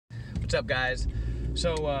What's up, guys?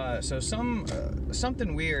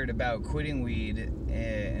 Something weird about quitting weed,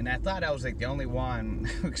 and I thought I was like the only one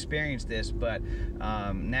who experienced this, but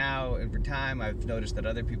now over time I've noticed that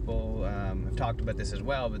other people have talked about this as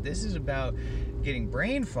well. But this is about getting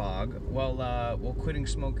brain fog while quitting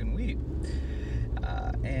smoking weed.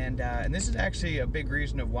 And this is actually a big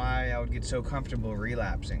reason of why I would get so comfortable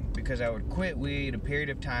relapsing, because I would quit weed, a period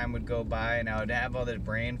of time would go by, and I would have all this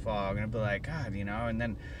brain fog, and I'd be like, God, and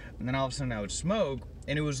then all of a sudden I would smoke,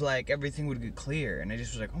 and it was like everything would get clear, and I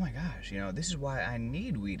just was like, oh my gosh, this is why I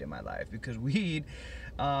need weed in my life, because weed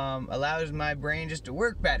allows my brain just to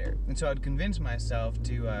work better. And so I'd convince myself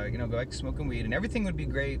to go back to smoking weed, and everything would be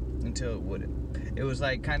great until it wouldn't. It was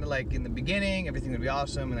like kind of like in the beginning everything would be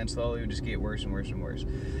awesome, and then slowly it would just get worse and worse and worse.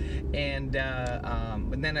 And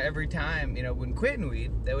but then every time when quitting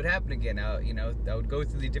weed, that would happen again. I would go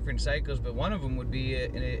through the different cycles, but one of them would be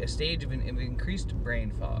a stage of increased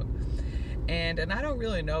brain fog. And I don't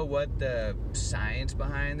really know what the science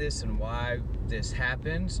behind this and why this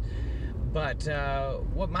happens, but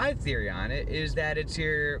what my theory on it is that it's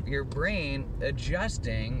your brain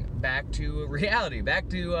adjusting back to reality, back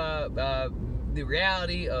to the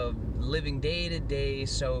reality of living day-to-day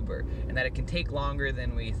sober, and that it can take longer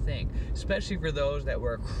than we think, especially for those that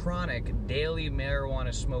were a chronic daily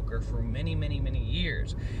marijuana smoker for many, many, many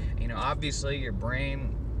years. Obviously your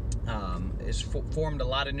brain has formed a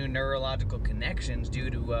lot of new neurological connections due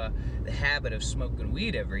to the habit of smoking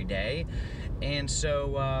weed every day. And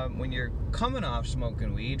so when you're coming off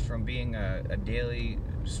smoking weed from being a daily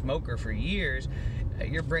smoker for years,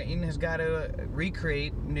 your brain has got to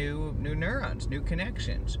recreate new neurons, new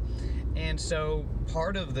connections. And so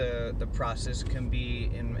part of the process can be,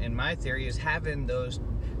 in my theory, is having those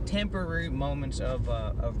temporary moments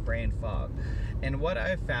of brain fog. And what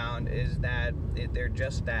I've found is that they're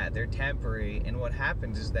just that, they're temporary, and what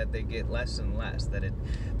happens is that they get less and less.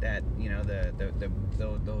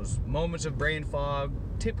 Those moments of brain fog,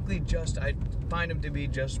 typically I find them to be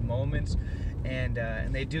just moments, and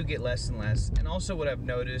they do get less and less. And also what I've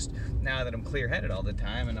noticed now that I'm clear-headed all the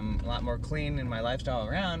time and I'm a lot more clean in my lifestyle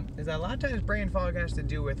around, is that a lot of times brain fog has to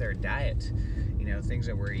do with our diet. Things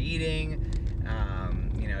that we're eating,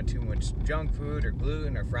 too much junk food or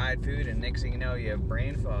gluten or fried food, and next thing you know, you have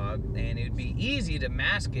brain fog. And it'd be easy to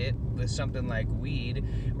mask it with something like weed,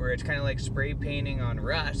 where it's kind of like spray painting on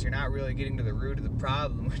rust. You're not really getting to the root of the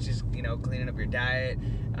problem, which is cleaning up your diet,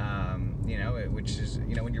 which is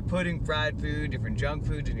when you're putting fried food, different junk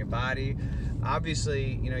foods in your body,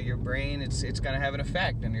 obviously your brain, it's going to have an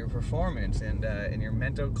effect on your performance and your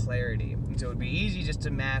mental clarity. And so it'd be easy just to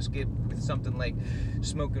mask it with something like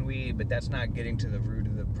smoking weed, but that's not getting to the root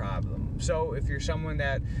of the problem. So if you're someone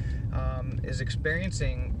that is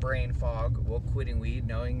experiencing brain fog while quitting weed,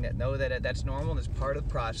 know that that's normal and it's part of the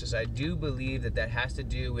process. I do believe that has to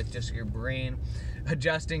do with just your brain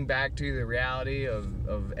adjusting back to the reality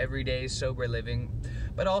of everyday sober living,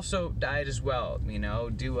 but also diet as well.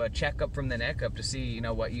 Do a checkup from the neck up to see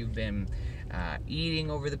what you've been eating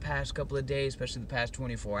over the past couple of days, especially the past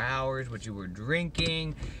 24 hours, what you were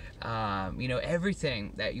drinking,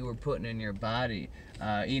 everything that you were putting in your body,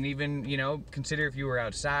 and even consider if you were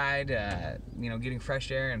outside, getting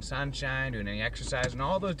fresh air and sunshine, doing any exercise, and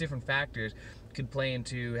all those different factors could play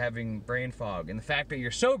into having brain fog. And the fact that you're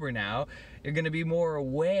sober now, you're going to be more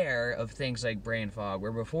aware of things like brain fog,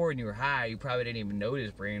 where before when you were high, you probably didn't even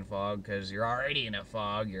notice brain fog because you're already in a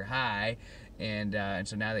fog, you're high, and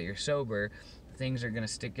so now that you're sober, things are going to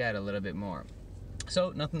stick out a little bit more.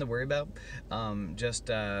 So nothing to worry about. Just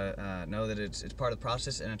know that it's part of the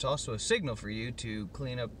process, and it's also a signal for you to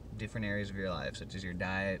clean up different areas of your life, such as your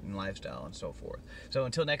diet and lifestyle and so forth. So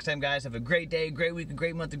until next time, guys, have a great day, great week, a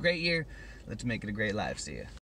great month, a great year. Let's make it a great life. See ya.